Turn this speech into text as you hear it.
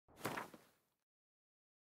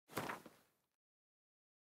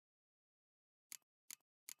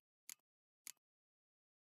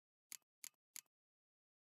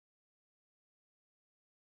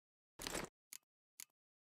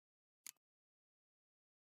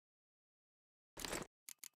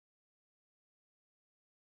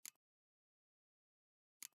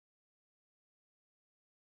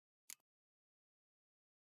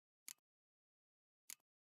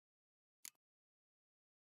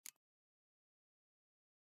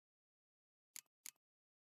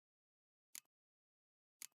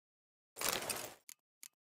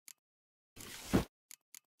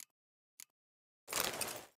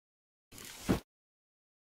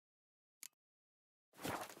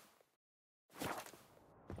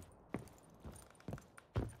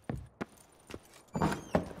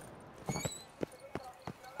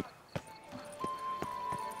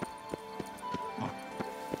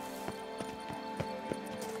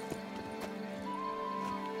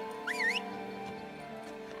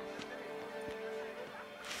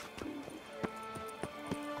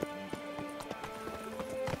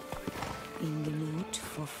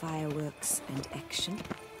works and action.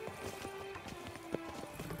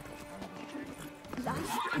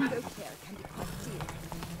 Life and welfare can be quite dear.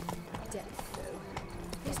 Death, though,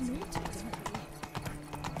 there's no telling.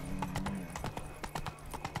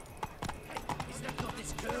 Is that not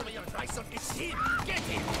this curly or Bryson? It's him! Get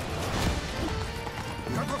him!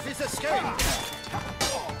 Cut off his escape!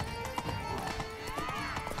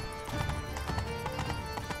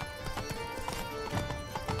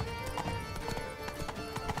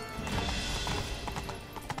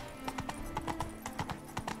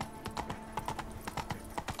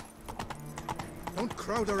 Don't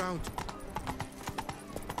crowd around.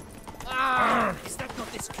 Ah! Is that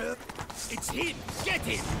not this curve? It's him! Get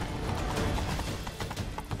him!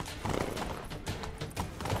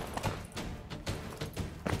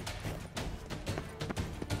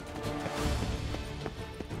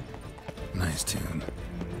 Nice tune.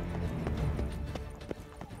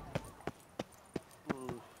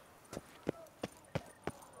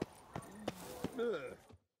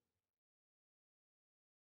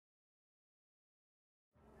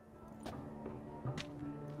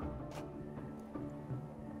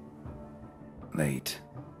 Late.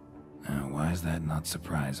 Now, why does that not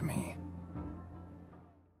surprise me?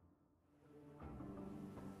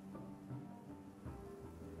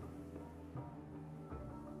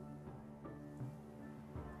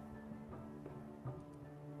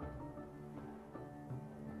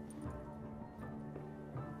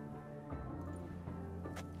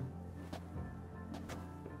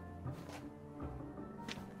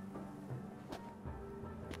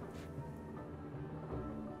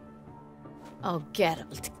 Oh,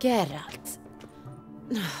 Geralt, Geralt.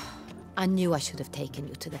 I knew I should have taken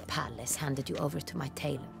you to the palace, handed you over to my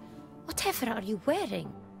tailor. Whatever are you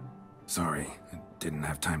wearing? Sorry, I didn't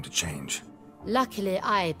have time to change. Luckily,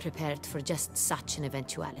 I prepared for just such an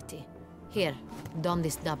eventuality. Here, don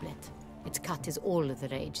this doublet. Its cut is all the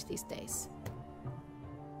rage these days.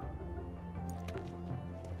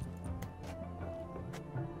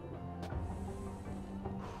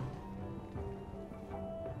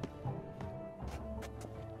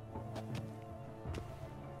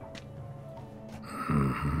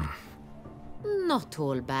 Not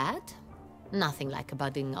all bad. Nothing like a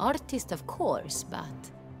budding artist, of course,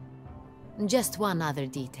 but... just one other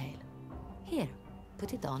detail. Here,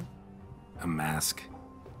 put it on. A mask?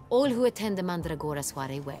 All who attend the Mandragora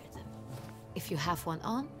soiree wear them. If you have one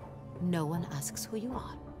on, no one asks who you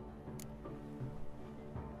are.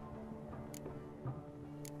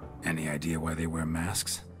 Any idea why they wear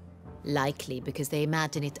masks? Likely because they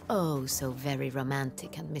imagine it oh so very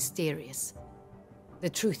romantic and mysterious. The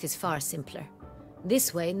truth is far simpler.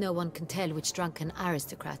 This way, no one can tell which drunken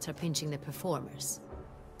aristocrats are pinching the performers.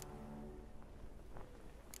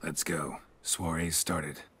 Let's go. Soiree's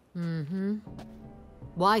started.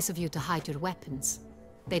 Wise of you to hide your weapons.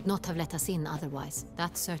 They'd not have let us in otherwise,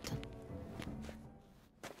 that's certain.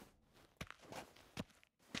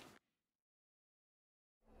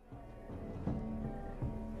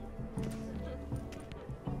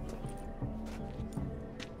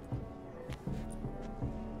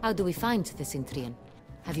 How do we find the Cintrian?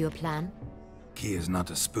 Have you a plan? Key is not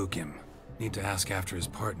to spook him. Need to ask after his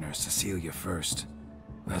partner, Cecilia, first.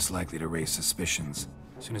 Less likely to raise suspicions.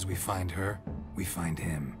 As soon as we find her, we find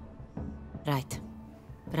him. Right.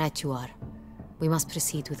 Right you are. We must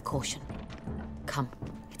proceed with caution. Come,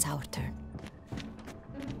 it's our turn.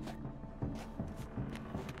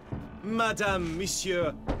 Madame,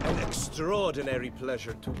 Monsieur, an extraordinary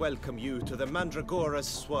pleasure to welcome you to the Mandragora's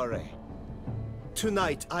soiree.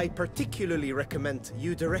 Tonight, I particularly recommend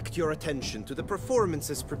you direct your attention to the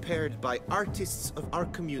performances prepared by artists of our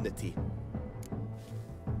community.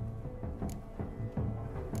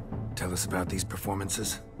 Tell us about these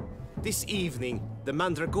performances. This evening, the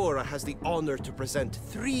Mandragora has the honor to present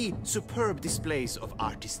 3 superb displays of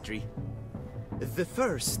artistry. The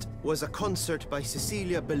first was a concert by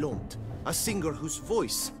Cecilia Belont, a singer whose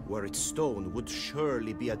voice, were it stone, would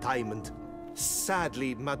surely be a diamond.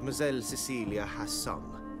 Sadly, Mademoiselle Cecilia has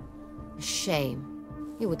sung. Shame.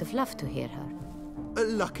 You would have loved to hear her.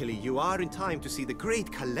 Luckily, you are in time to see the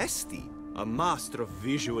great Calesti, a master of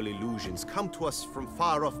visual illusions, come to us from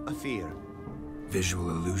far off Afir. Visual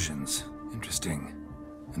illusions. Interesting.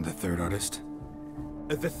 And the third artist?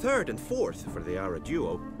 The third and fourth, for they are a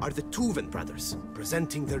duo, are the Tuven brothers,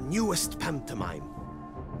 presenting their newest pantomime.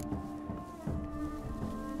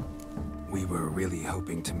 We were really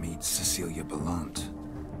hoping to meet Cecilia Belont.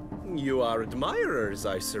 You are admirers,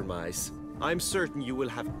 I surmise. I'm certain you will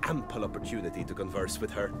have ample opportunity to converse with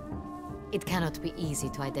her. It cannot be easy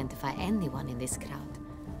to identify anyone in this crowd.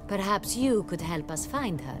 Perhaps you could help us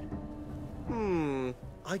find her.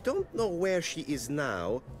 I don't know where she is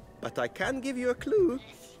now, but I can give you a clue.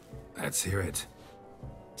 Let's hear it.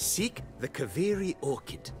 Seek the Kaveri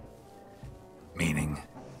orchid. Meaning?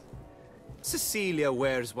 Cecilia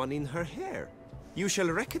wears one in her hair. You shall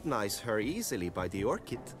recognize her easily by the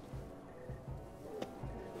orchid.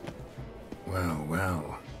 Well,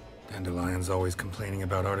 well. Dandelion's always complaining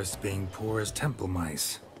about artists being poor as temple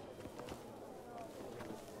mice.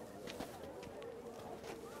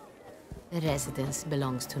 The residence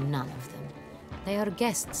belongs to none of them. They are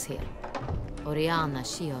guests here. Orianna,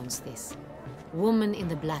 she owns this. Woman in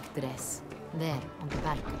the black dress. There, on the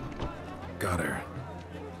balcony. Got her.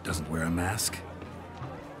 Doesn't wear a mask?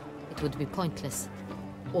 It would be pointless.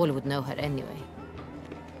 All would know her anyway.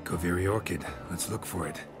 Kaveri orchid. Let's look for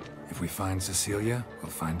it. If we find Cecilia, we'll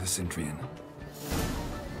find the Cintrian.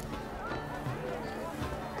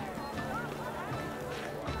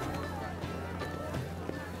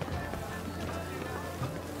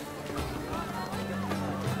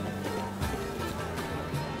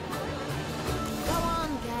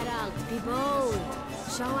 Be bold.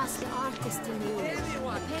 Show us the artist in you.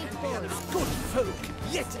 Paintballs. Good folk,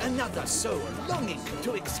 yet another soul longing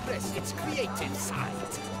to express its creative side.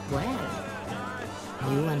 Well,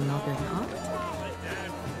 you another heart?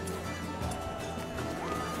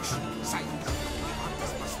 Silence.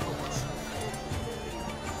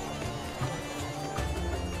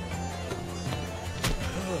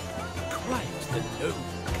 Quite the noble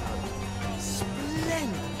color.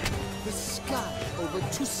 Splendid. The sky over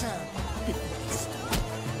Toussaint.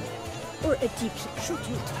 Or a deep Should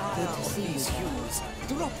you tire of these hues,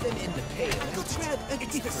 drop them in the pail and grab a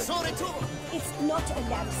different. It's not a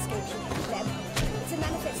landscape you can grab. It's a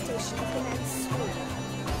manifestation of the man's soul.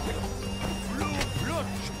 Blue blood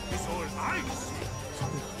is all I see.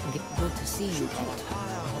 Good to see you. Should you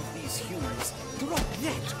tire of these hues, drop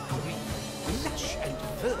that green, lush and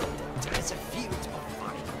verdant as a field of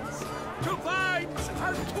vines. To vines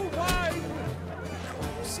and to wine!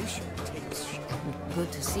 Composition takes shape.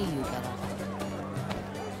 Good to see you, Geralt.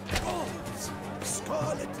 Golds,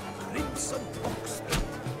 scarlet, crimson oxford.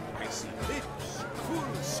 I see lips,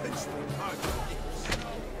 full sensual parted lips.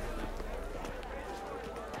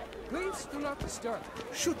 Please do not disturb.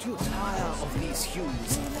 Should you tire of these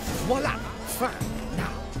hues, voila, fine.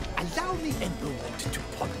 Now, allow me a moment to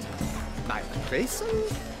ponder. My appraisal?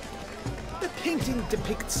 The painting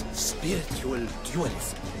depicts spiritual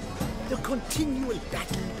dualism. The continual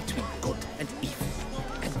battle between good and evil,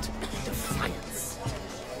 and defiance.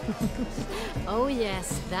 Oh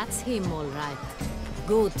yes, that's him all right.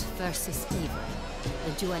 Good versus evil.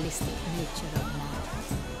 The dualistic nature of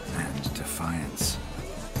man. And defiance.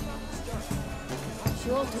 She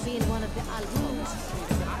ought to be in one of the alcoves.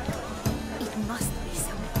 It must be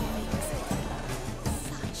something.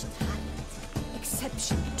 Such talent.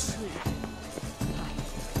 Exceptionally true.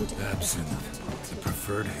 Absinthe. The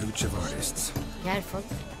preferred hooch of artists. Careful.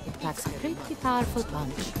 It packs a pretty powerful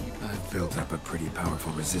punch. I've built up a pretty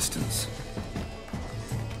powerful resistance.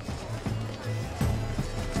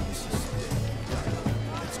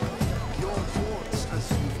 Your thoughts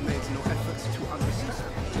as you've made no effort to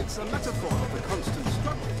understand. It's a metaphor of the constant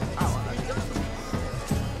struggle. Our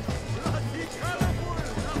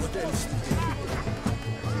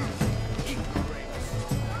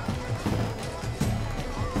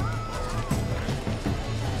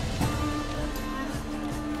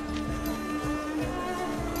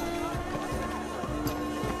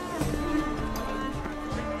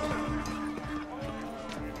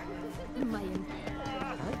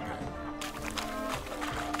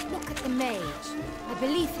Look at the mage. I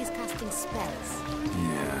believe he's casting spells.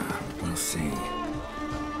 Yeah, we'll see.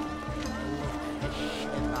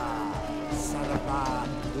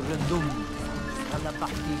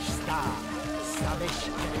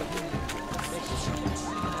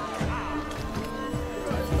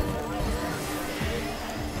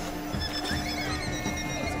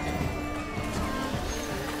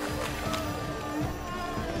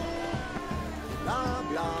 blah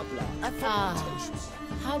blah blah. Affectations.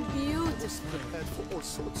 How beautiful. Prepared for all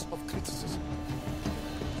sorts of criticism.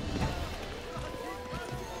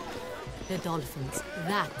 The dolphins.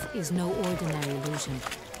 That is no ordinary illusion.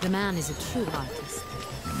 The man is a true artist.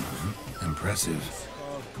 Impressive.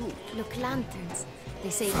 Look, lanterns. They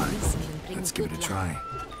say Fine. release them and bring Let's give it a good try.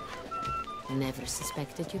 luck. Never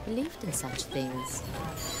suspected you believed in such things.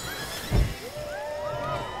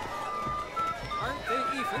 Aren't they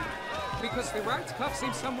even? Because the right cuff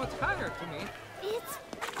seems somewhat higher to me. It's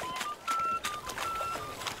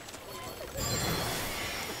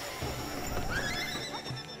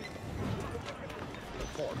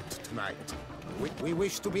Tonight. We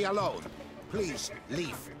wish to be alone. Please,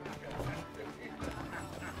 leave.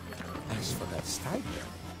 As for that stipend...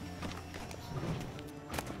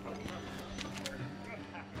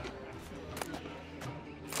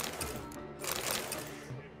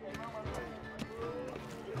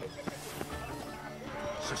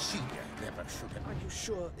 Cecilia never should have... Are you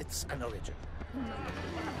sure it's an original?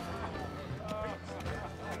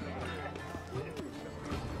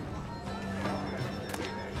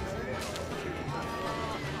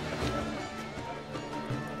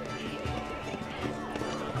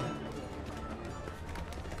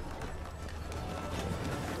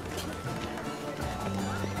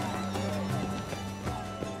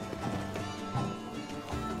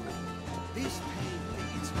 This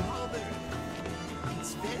painting is rather...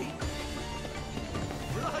 It's very...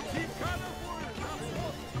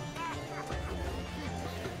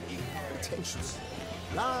 Intentions.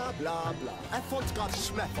 Blah, blah, blah. Avant-garde,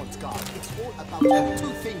 schmavant-garde. It's all about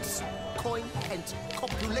two things. Coin and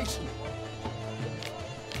copulation.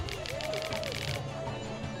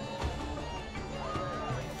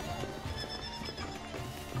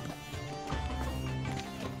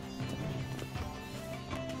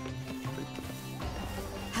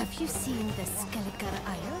 Have you seen the Skelliger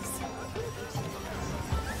Isles?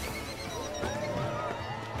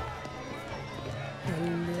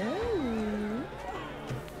 Hello?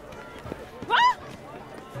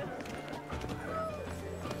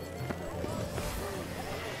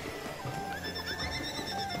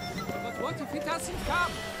 But what if he doesn't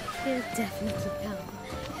come? He'll definitely come.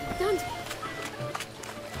 Don't...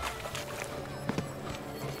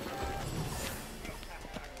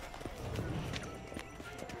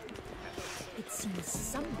 It seems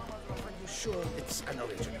someone... Are you sure it's an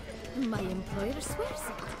original? My employer swears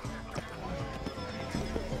it.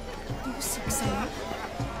 Do you seek someone?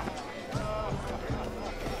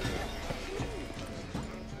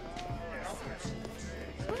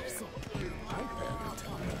 Where is it?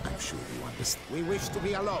 I'm sure you understand. We wish to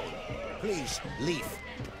be alone. Please, leave.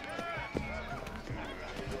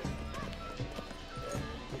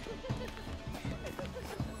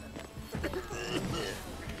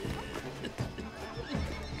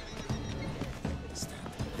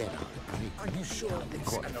 Are you sure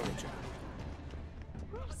it's an original?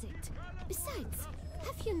 Where is it? Besides,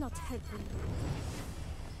 have you not heard me?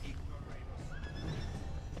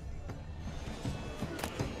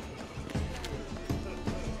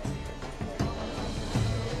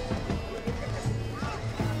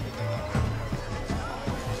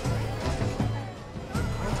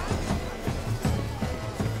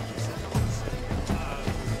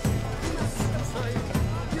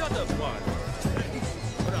 The other one.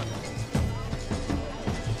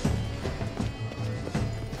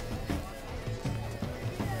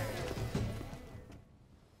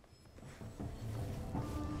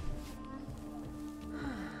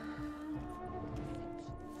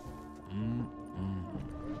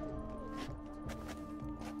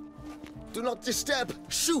 Do not disturb.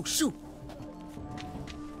 Shoo, shoo.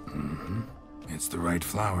 It's the right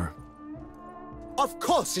flower. Of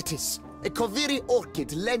course it is. A Koviri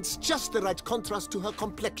orchid lends just the right contrast to her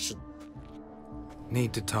complexion.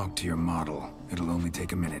 Need to talk to your model. It'll only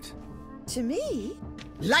take a minute. To me?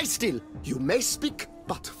 Lie still. You may speak,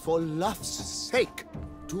 but for love's sake,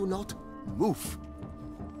 do not move.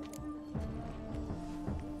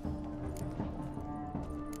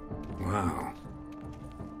 Wow.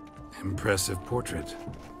 Impressive portrait.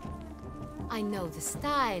 I know the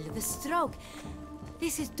style, the stroke.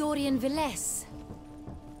 This is Dorian Velez.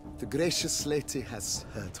 The gracious lady has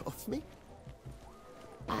heard of me?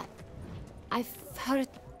 I've heard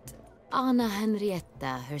Anna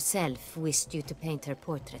Henrietta herself wished you to paint her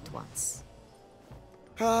portrait once.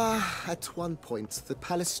 At one point, the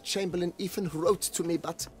palace chamberlain even wrote to me,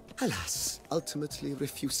 but alas, ultimately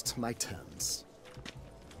refused my terms.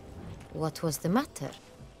 What was the matter?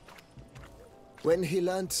 When he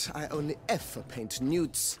learned I only ever paint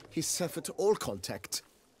nudes, he severed all contact.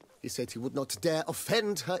 He said he would not dare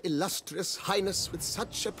offend her illustrious highness with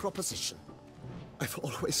such a proposition. I've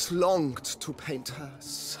always longed to paint her.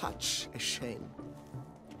 Such a shame.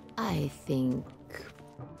 I think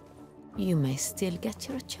you may still get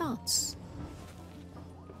your chance.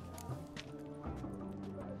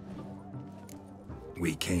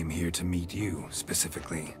 We came here to meet you,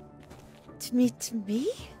 specifically. To meet me?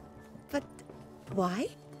 But why?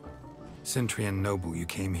 Centrian noble you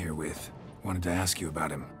came here with. Wanted to ask you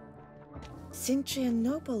about him. Centrian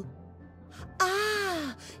noble.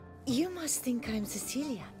 Ah! You must think I'm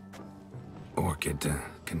Cecilia. Orchid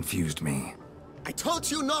confused me. I told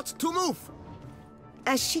you not to move!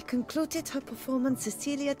 As she concluded her performance,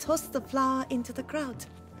 Cecilia tossed the flower into the crowd.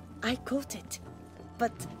 I caught it.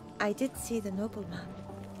 But I did see the nobleman.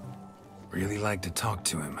 Really like to talk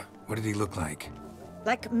to him. What did he look like?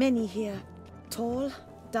 Like many here. Tall,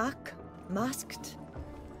 dark, masked.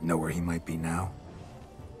 Know where he might be now?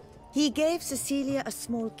 He gave Cecilia a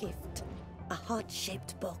small gift. A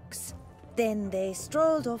heart-shaped box. Then they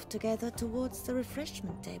strolled off together towards the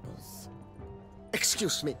refreshment tables.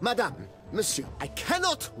 Excuse me, madame, monsieur, I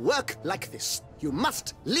cannot work like this. You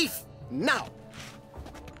must leave now.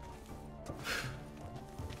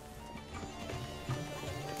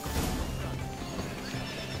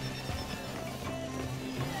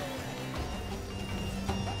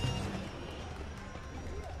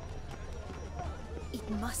 It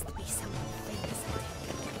must be someone famous, I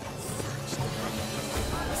think.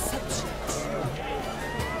 Such deception.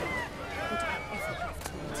 Would I ever have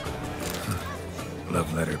told you? Love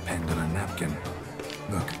letter penned on a napkin.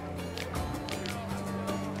 Look.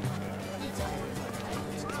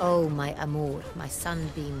 Oh, my amour, my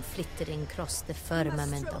sunbeam flittering across the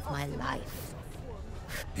firmament of my life.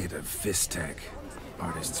 Bit of Vistek.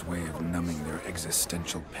 Artist's way of numbing their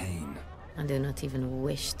existential pain. I do not even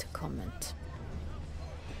wish to comment.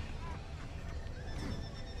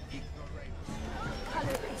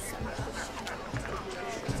 Color is but the shadow of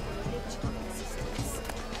nature of existence.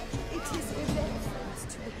 It is irrelevant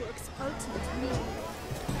to the work's ultimate meaning.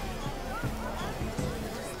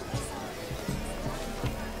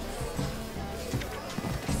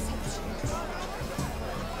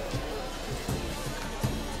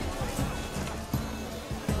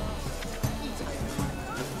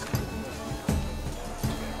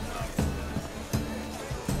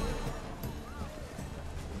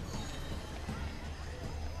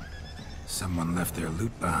 Someone left their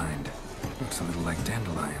loot behind. Looks a little like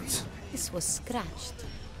dandelions. This was scratched.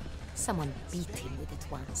 Someone beat him with it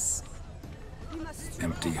once.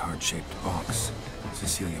 Empty, heart-shaped box.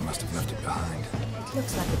 Cecilia must have left it behind. It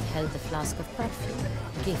looks like it held a flask of perfume.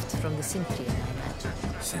 A gift from the Cyprian, I imagine.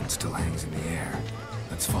 Scent still hangs in the air.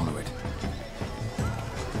 Let's follow it.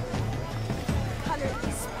 Color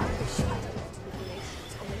is but the shadow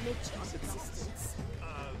of the nature of existence.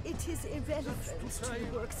 It is irrelevant to the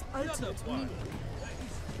work's ultimate meaning.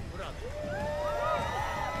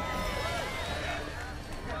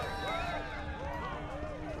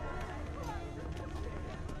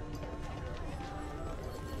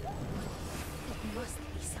 It must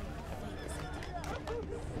be someone famous.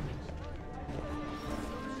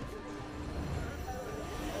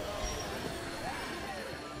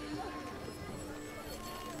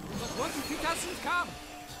 But what if he doesn't come?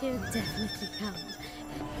 He'll definitely come.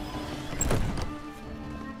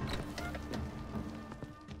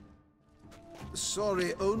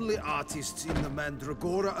 Sorry, only artists in the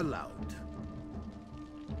Mandragora allowed.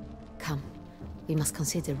 Come. We must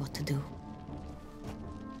consider what to do.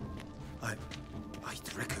 I'd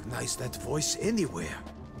recognize that voice anywhere.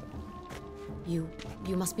 You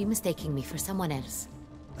must be mistaking me for someone else.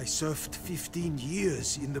 I served 15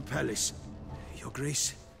 years in the palace. Your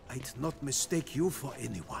Grace, I'd not mistake you for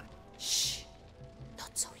anyone. Shh.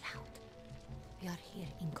 Not so loud. We are here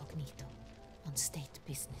incognito, on state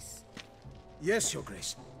business. Yes, Your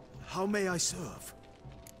Grace. How may I serve?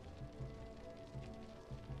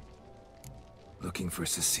 Looking for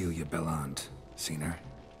Cecilia Belland. Seen her?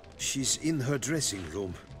 She's in her dressing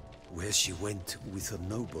room, where she went with a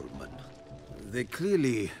nobleman. They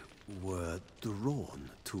clearly were drawn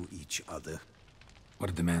to each other. What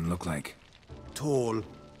did the man look like? Tall,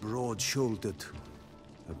 broad-shouldered,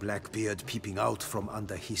 a black beard peeping out from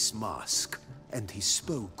under his mask, and he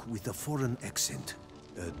spoke with a foreign accent,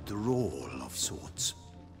 a drawl of sorts.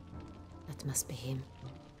 That must be him.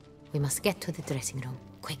 We must get to the dressing room,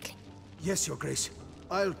 quickly. Yes, Your Grace.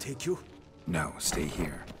 I'll take you. No, stay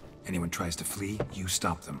here. Anyone tries to flee, you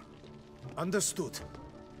stop them. Understood.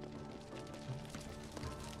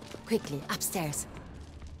 Quickly, upstairs.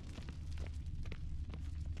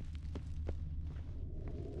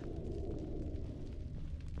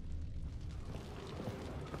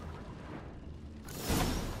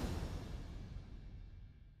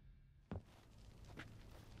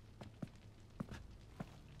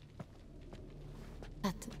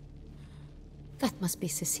 That must be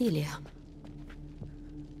Cecilia.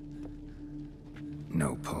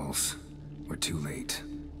 No pulse. We're too late.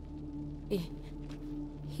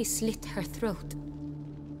 He slit her throat.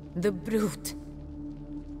 The brute.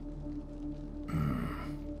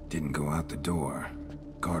 Didn't go out the door.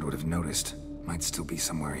 Guard would have noticed. Might still be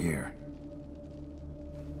somewhere here.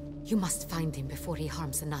 You must find him before he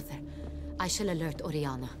harms another. I shall alert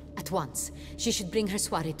Orianna. At once. She should bring her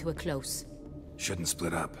soirée to a close. Shouldn't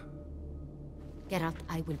split up. Geralt,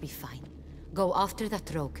 I will be fine. Go after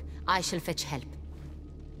that rogue. I shall fetch help.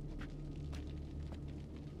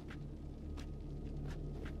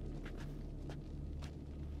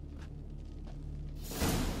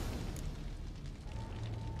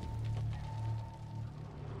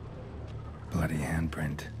 Bloody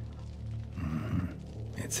handprint.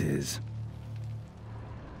 It's his.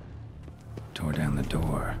 Tore down the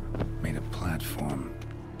door. Made a platform.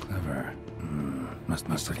 Clever.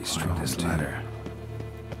 Must have destroyed this ladder.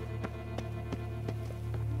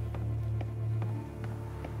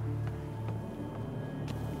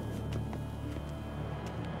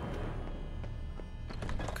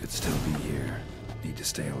 Could still be here. Need to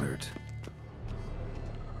stay alert.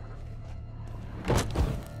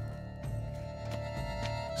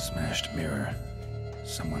 Smashed mirror.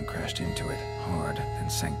 Someone crashed into it hard, then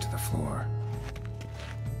sank to the floor.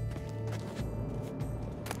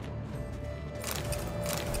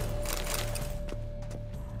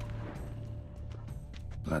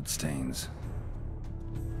 Bloodstains.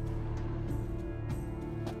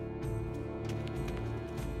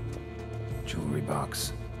 Jewelry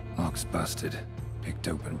box. Lock's busted. Picked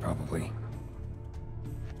open, probably.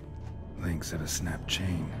 Links of a snapped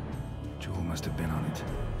chain. Jewel must have been on it.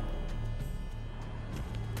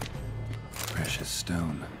 Precious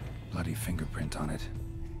stone. Bloody fingerprint on it.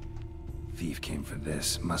 Thief came for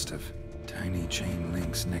this. Must have. Tiny chain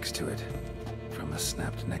links next to it. From a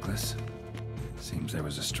snapped necklace. Seems there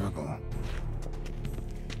was a struggle.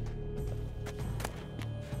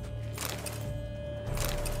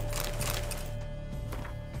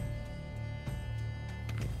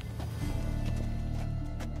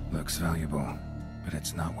 Looks valuable, but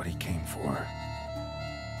it's not what he came for.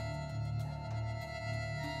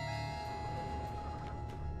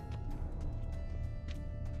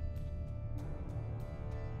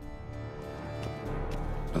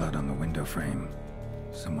 Blood on the window frame.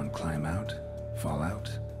 Someone climb out? Fall out?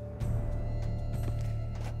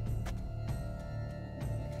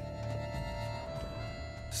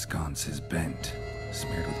 Sconce is bent,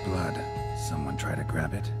 smeared with blood. Someone try to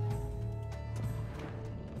grab it?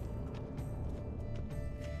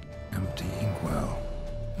 Empty inkwell.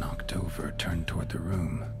 Knocked over, turned toward the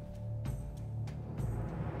room.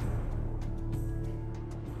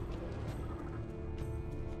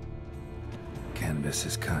 Canvas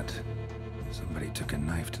is cut. Somebody took a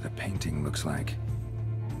knife to the painting, looks like.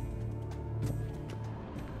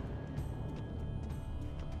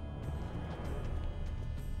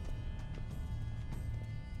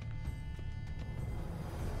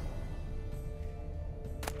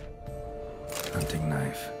 Hunting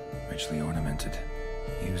knife, richly ornamented.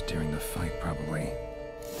 Used during the fight, probably.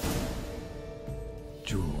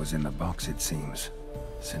 Jewel was in the box, it seems.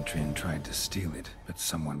 Centurion tried to steal it, but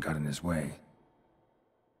someone got in his way.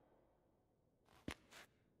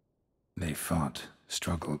 They fought,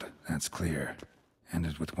 struggled, that's clear.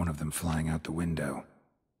 Ended with one of them flying out the window.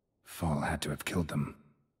 Fall had to have killed them.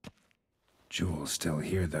 Jewel's still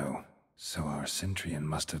here, though, so our Centurion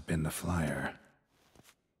must have been the flyer.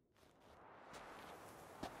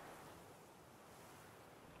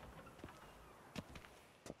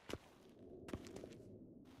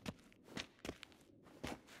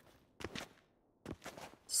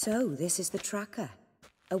 So, this is the tracker.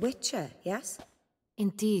 A witcher, yes?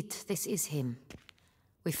 Indeed, this is him.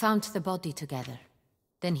 We found the body together.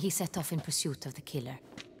 Then he set off in pursuit of the killer.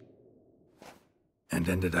 And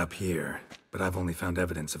ended up here, but I've only found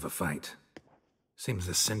evidence of a fight. Seems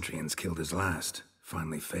the Centurions killed his last.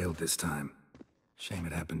 Finally failed this time. Shame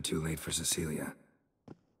it happened too late for Cecilia.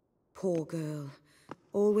 Poor girl.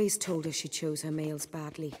 Always told her she chose her males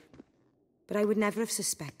badly. But I would never have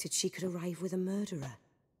suspected she could arrive with a murderer.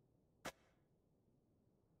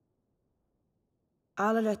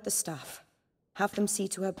 I'll alert the staff. Have them see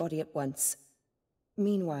to her body at once.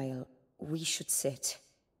 Meanwhile, we should sit.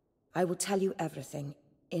 I will tell you everything,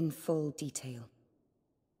 in full detail.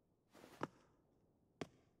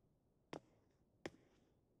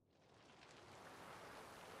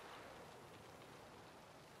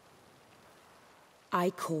 I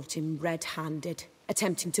caught him red-handed,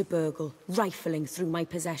 attempting to burgle, rifling through my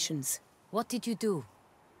possessions. What did you do?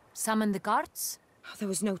 Summon the guards? Oh, there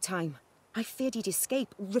was no time. I feared he'd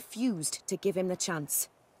escape, refused to give him the chance.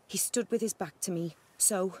 He stood with his back to me,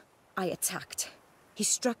 so I attacked. He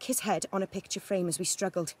struck his head on a picture frame as we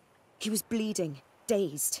struggled. He was bleeding,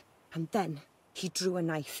 dazed, and then he drew a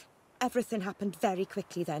knife. Everything happened very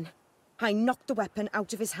quickly then. I knocked the weapon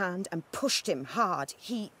out of his hand and pushed him hard.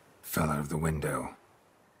 He fell out of the window.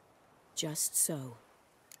 Just so.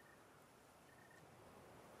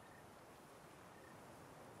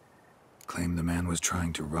 Claim the man was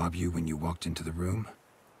trying to rob you when you walked into the room?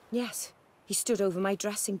 Yes. He stood over my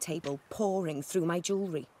dressing table, poring through my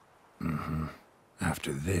jewelry. Mm-hmm.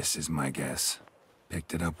 After this is my guess.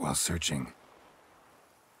 Picked it up while searching.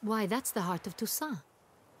 Why, that's the heart of Toussaint.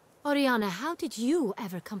 Orianna, how did you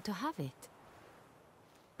ever come to have it?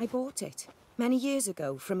 I bought it, many years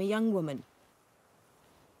ago, from a young woman.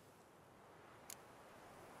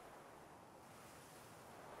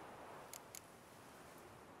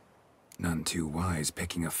 None too wise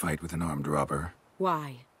picking a fight with an armed robber.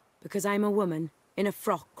 Why? Because I'm a woman, in a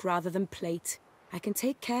frock rather than plate. I can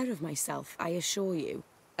take care of myself, I assure you.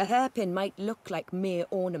 A hairpin might look like mere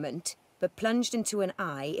ornament, but plunged into an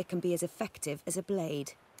eye, it can be as effective as a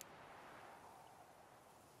blade.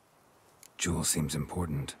 Jewel seems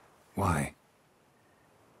important. Why?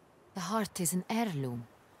 The heart is an heirloom.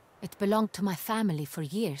 It belonged to my family for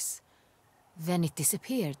years. Then it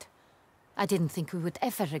disappeared. I didn't think we would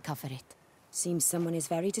ever recover it. Seems someone is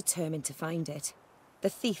very determined to find it. The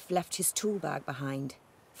thief left his tool bag behind.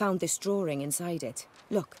 Found this drawing inside it.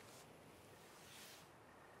 Look.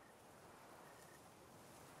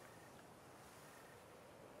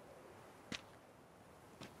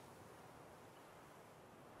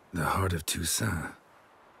 The heart of Toussaint.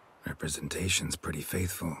 Representation's pretty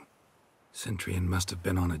faithful. Centurion must have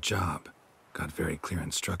been on a job. Got very clear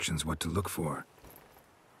instructions what to look for.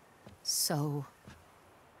 So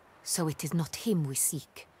it is not him we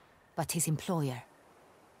seek, but his employer.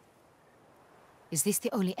 Is this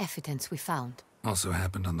the only evidence we found? Also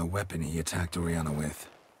happened on the weapon he attacked Orianna with.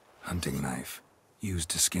 Hunting knife. Used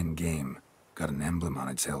to skin game. Got an emblem on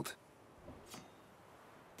its hilt.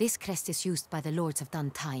 This crest is used by the Lords of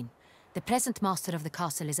Duntine. The present master of the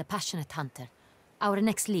castle is a passionate hunter. Our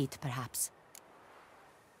next lead, perhaps.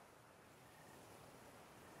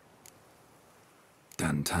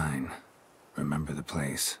 Duntine. Remember the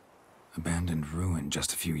place. Abandoned ruin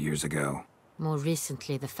just a few years ago. More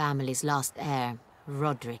recently, the family's last heir,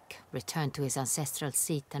 Roderick, returned to his ancestral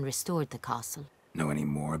seat and restored the castle. Know any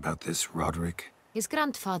more about this Roderick? His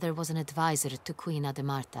grandfather was an advisor to Queen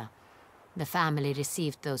Ademarta. The family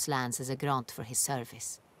received those lands as a grant for his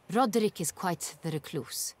service. Roderick is quite the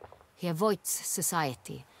recluse. He avoids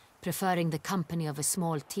society, preferring the company of a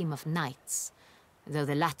small team of knights, though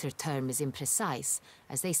the latter term is imprecise,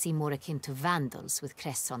 as they seem more akin to vandals with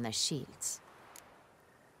crests on their shields.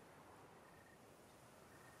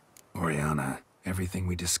 Orianna, everything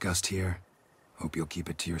we discussed here, hope you'll keep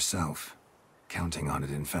it to yourself. Counting on it,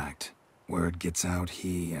 in fact. Word gets out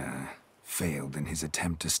he, failed in his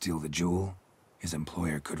attempt to steal the jewel. His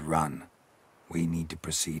employer could run. We need to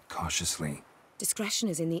proceed cautiously. Discretion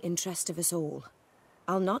is in the interest of us all.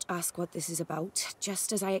 I'll not ask what this is about,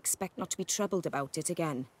 just as I expect not to be troubled about it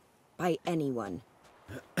again. By anyone.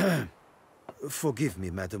 Forgive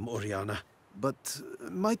me, Madam Orianna, but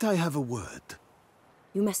might I have a word?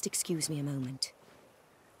 You must excuse me a moment.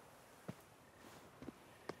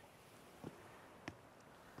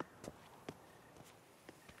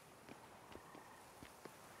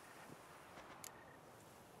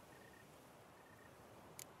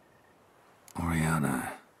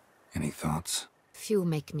 Orianna, any thoughts? Few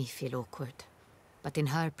make me feel awkward, but in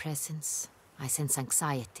her presence, I sense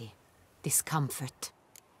anxiety, discomfort.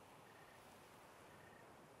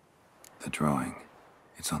 The drawing.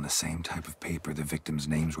 It's on the same type of paper the victims'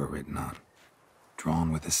 names were written on.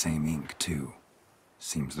 Drawn with the same ink, too.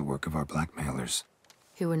 Seems the work of our blackmailers.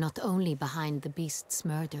 Who were not only behind the beast's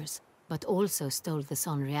murders, but also stole the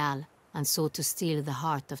Son Real and sought to steal the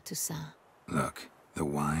heart of Toussaint. Look, the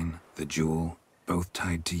wine, the jewel, both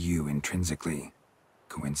tied to you intrinsically.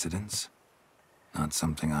 Coincidence? Not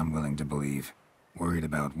something I'm willing to believe. Worried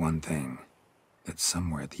about one thing. That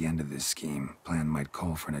somewhere at the end of this scheme, plan might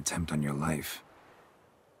call for an attempt on your life.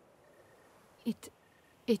 It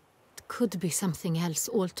could be something else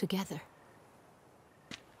altogether.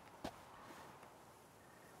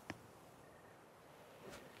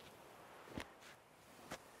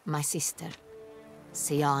 My sister,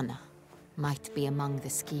 Siana, might be among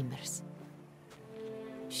the schemers.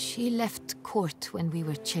 She left court when we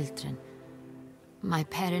were children. My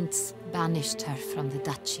parents banished her from the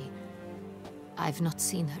duchy. I've not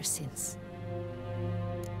seen her since.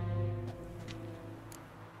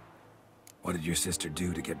 What did your sister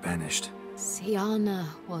do to get banished? Siana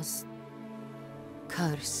was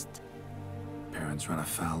cursed. Parents run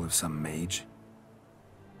afoul of some mage?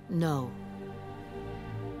 No.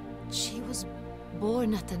 She was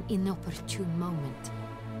born at an inopportune moment.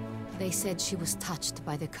 They said she was touched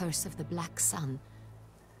by the curse of the Black Sun.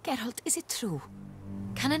 Geralt, is it true?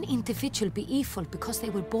 Can an individual be evil because they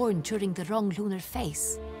were born during the wrong lunar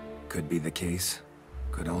phase? Could be the case.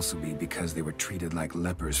 Could also be because they were treated like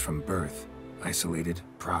lepers from birth. Isolated,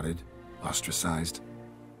 prodded, Ostracized.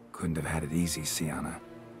 Couldn't have had it easy, Sienna.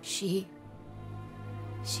 She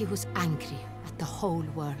was angry at the whole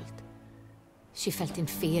world. She felt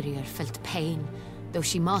inferior, felt pain, though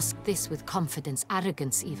she masked this with confidence,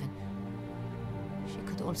 arrogance even. She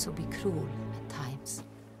could also be cruel at times.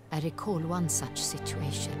 I recall one such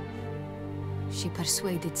situation. She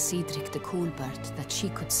persuaded Cedric the Coolbird that she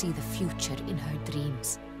could see the future in her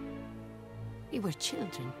dreams. We were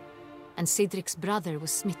children, and Cedric's brother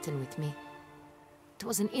was smitten with me. It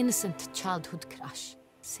was an innocent childhood crush.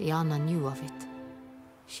 Sienna knew of it.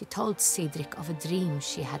 She told Cedric of a dream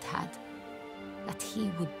she had had, that he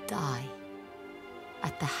would die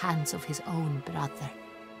at the hands of his own brother.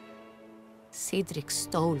 Cedric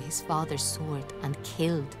stole his father's sword and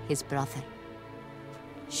killed his brother.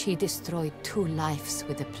 She destroyed 2 lives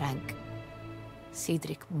with a prank.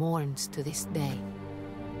 Cedric mourns to this day.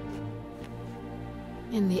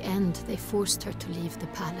 In the end, they forced her to leave the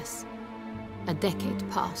palace. A decade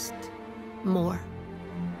passed. More.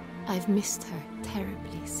 I've missed her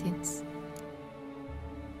terribly since.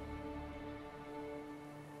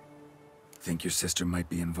 Think your sister might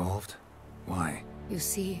be involved? Why? You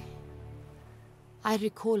see, I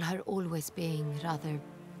recall her always being rather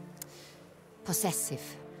possessive,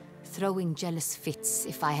 throwing jealous fits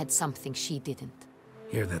if I had something she didn't.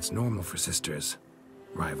 Here, that's normal for sisters.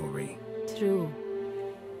 Rivalry. True.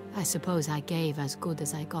 I suppose I gave as good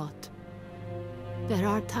as I got. There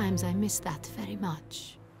are times I miss that very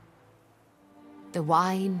much. The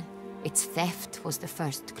wine, its theft, was the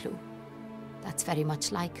first clue. That's very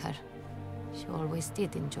much like her. She always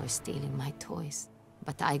did enjoy stealing my toys.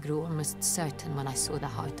 But I grew almost certain when I saw the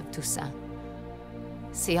heart of Toussaint.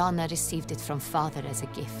 Sienna received it from father as a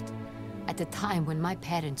gift. At a time when my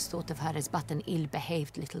parents thought of her as but an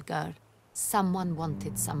ill-behaved little girl. Someone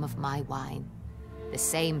wanted some of my wine. The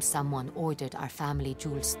same someone ordered our family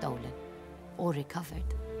jewels stolen. Or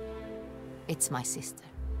recovered. It's my sister.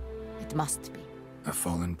 It must be. A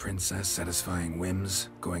fallen princess satisfying whims,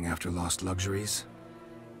 going after lost luxuries?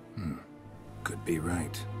 Could be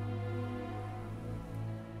right.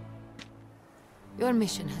 Your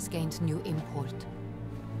mission has gained new import.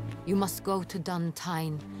 You must go to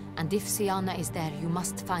Duntine, and if Sienna is there, you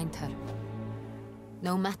must find her.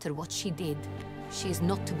 No matter what she did, she is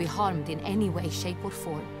not to be harmed in any way, shape, or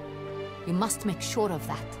form. You must make sure of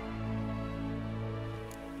that.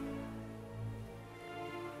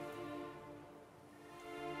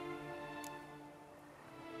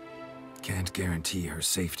 Can't guarantee her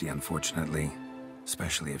safety, unfortunately.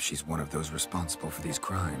 Especially if she's one of those responsible for these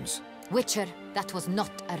crimes. Witcher, that was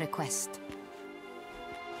not a request.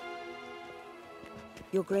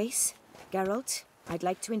 Your Grace, Geralt, I'd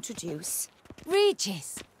like to introduce...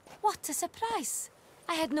 Regis! What a surprise!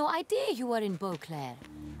 I had no idea you were in Beauclair.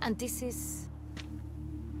 And this is...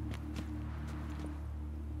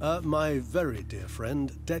 My very dear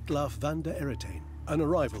friend, Detlaff van der Eretain, an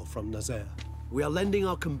arrival from Nazaire. We are lending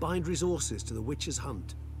our combined resources to the Witch's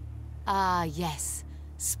hunt. Ah, yes.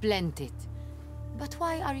 Splendid. But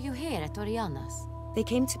why are you here at Orianna's? They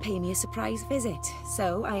came to pay me a surprise visit,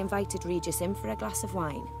 so I invited Regis in for a glass of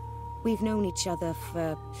wine. We've known each other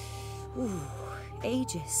for...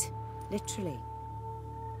 ages. Literally.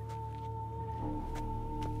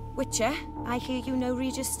 Witcher, I hear you know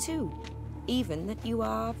Regis too. Even that you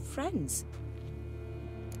are friends.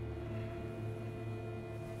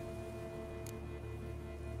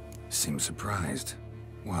 Seems surprised.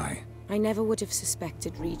 Why? I never would have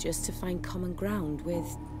suspected Regis to find common ground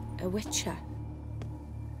with a Witcher.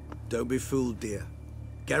 Don't be fooled, dear.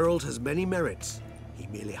 Geralt has many merits. He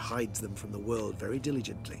merely hides them from the world very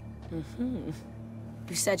diligently.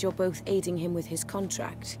 You said you're both aiding him with his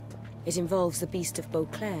contract. It involves the Beast of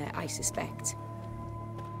Beauclair, I suspect.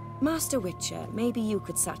 Master Witcher, maybe you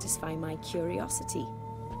could satisfy my curiosity.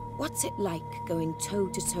 What's it like going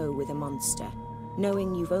toe-to-toe with a monster,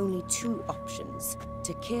 knowing you've only 2 options,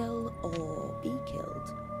 to kill or be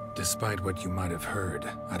killed? Despite what you might have heard,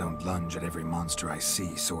 I don't lunge at every monster I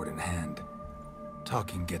see, sword in hand.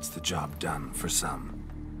 Talking gets the job done, for some.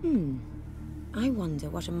 I wonder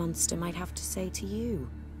what a monster might have to say to you.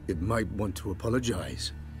 It might want to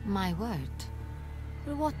apologize. My word.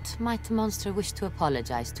 What might a monster wish to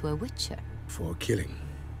apologize to a Witcher? For killing.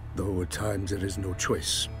 Though at times there is no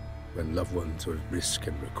choice, when loved ones are at risk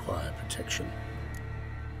and require protection.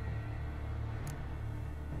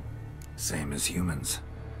 Same as humans.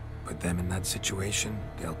 Put them in that situation,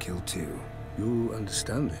 they'll kill too. You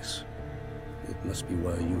understand this. It must be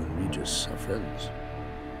why you and Regis are friends.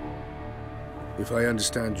 If I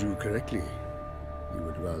understand you correctly, you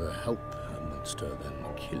would rather help a monster than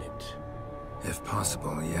kill it. If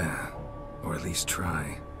possible, yeah. Or at least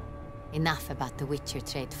try. Enough about the Witcher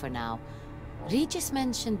trade for now. Regis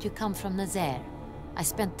mentioned you come from Nazaire. I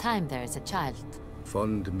spent time there as a child.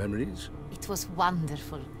 Fond memories? It was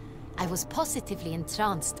wonderful. I was positively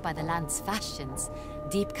entranced by the land's fashions.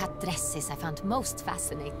 Deep-cut dresses I found most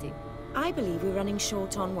fascinating. I believe we're running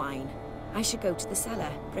short on wine. I should go to the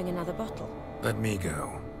cellar, bring another bottle. Let me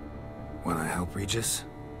go. Wanna help, Regis?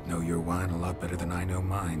 Know your wine a lot better than I know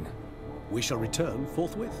mine. We shall return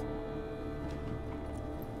forthwith.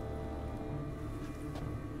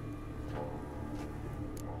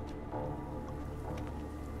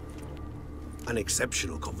 An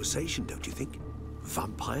exceptional conversation, don't you think?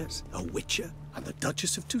 Vampires, a witcher, and the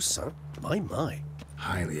Duchess of Toussaint? My.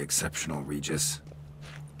 Highly exceptional, Regis.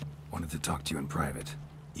 Wanted to talk to you in private.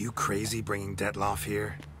 You crazy bringing Detlaff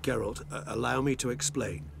here? Geralt, allow me to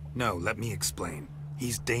explain. No, let me explain.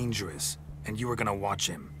 He's dangerous, and you were gonna watch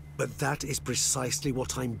him. But that is precisely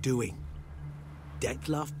what I'm doing.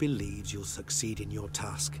 Detlaff believes you'll succeed in your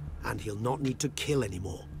task, and he'll not need to kill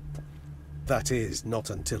anymore. That is, not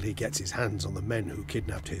until he gets his hands on the men who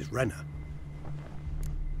kidnapped his Renna.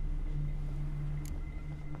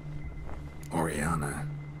 Orianna,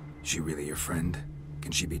 she really your friend?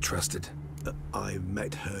 Can she be trusted? I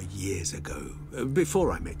met her years ago,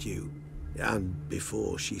 before I met you, and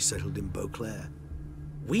before she settled in Beauclair.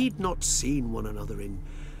 We'd not seen one another in...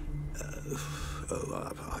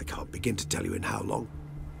 I can't begin to tell you in how long.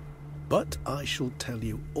 But I shall tell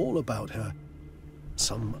you all about her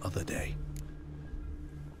some other day.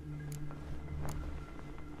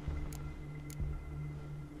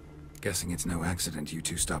 Guessing it's no accident you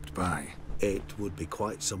two stopped by. It would be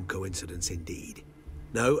quite some coincidence indeed.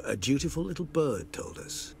 No, a dutiful little bird told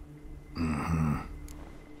us. Mm-hmm.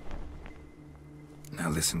 Now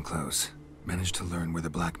listen close. Managed to learn where the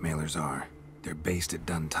blackmailers are. They're based at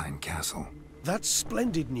Duntine Castle. That's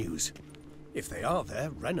splendid news. If they are there,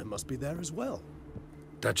 Renna must be there as well.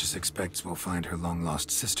 Duchess expects we'll find her long-lost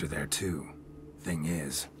sister there too. Thing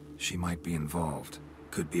is, she might be involved.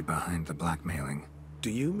 Could be behind the blackmailing. Do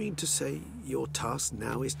you mean to say your task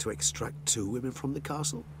now is to extract 2 women from the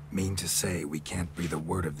castle? Mean to say we can't breathe a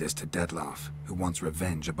word of this to Detlaff, who wants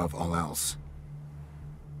revenge above all else.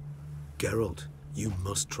 Geralt, you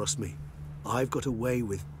must trust me. I've got away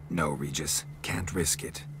with... No, Regis. Can't risk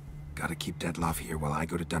it. Gotta keep Detlaff here while I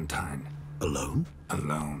go to Duntine. Alone?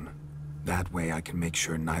 Alone. That way I can make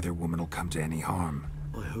sure neither woman will come to any harm.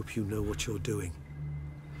 I hope you know what you're doing.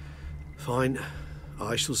 Fine.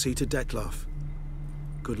 I shall see to Detlaff.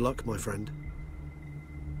 Good luck, my friend.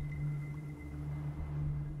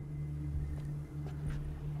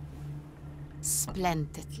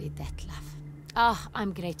 Splendidly, Detlaff. Ah,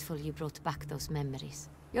 I'm grateful you brought back those memories.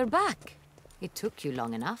 You're back. It took you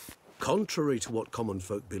long enough. Contrary to what common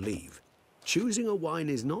folk believe, choosing a wine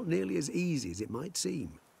is not nearly as easy as it might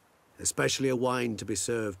seem. Especially a wine to be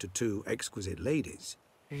served to 2 exquisite ladies.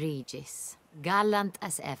 Regis, gallant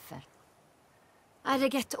as ever. I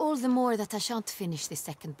regret all the more that I shan't finish the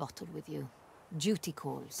second bottle with you. Duty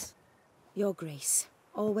calls. Your Grace,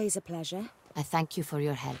 always a pleasure. I thank you for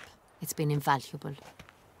your help. It's been invaluable.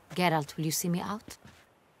 Geralt, will you see me out?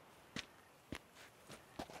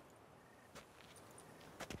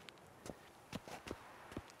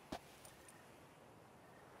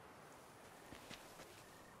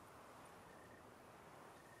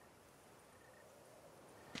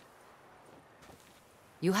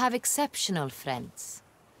 You have exceptional friends.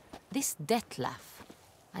 This Detlaff,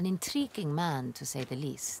 an intriguing man to say the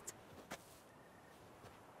least.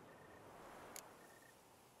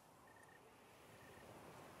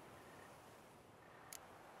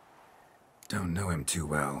 Don't know him too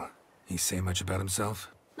well. He say much about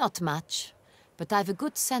himself? Not much, but I've a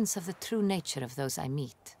good sense of the true nature of those I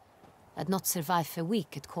meet. I'd not survive a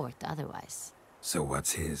week at court otherwise. So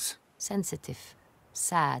what's his? Sensitive,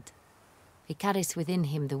 sad. He carries within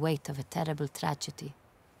him the weight of a terrible tragedy.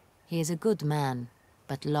 He is a good man,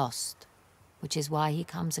 but lost, which is why he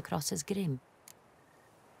comes across as grim.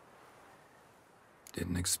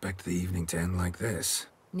 Didn't expect the evening to end like this.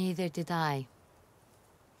 Neither did I.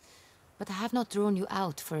 But I have not drawn you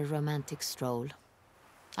out for a romantic stroll.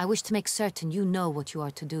 I wish to make certain you know what you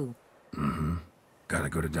are to do. Mm-hmm. Gotta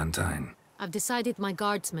go to Duntine. I've decided my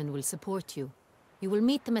guardsmen will support you. You will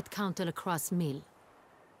meet them at Count Delacroix's mill.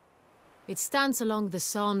 It stands along the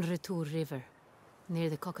Saône-Retour River, near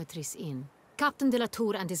the Cockatrice Inn. Captain de la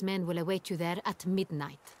Tour and his men will await you there at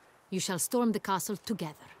midnight. You shall storm the castle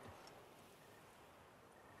together.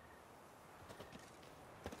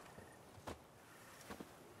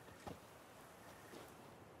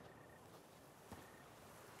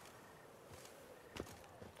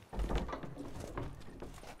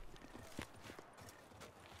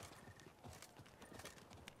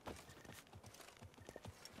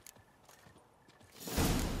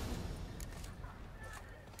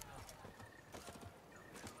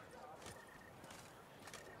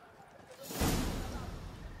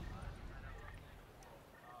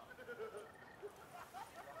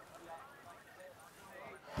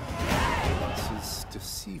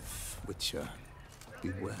 deceive, Witcher.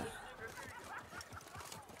 Beware.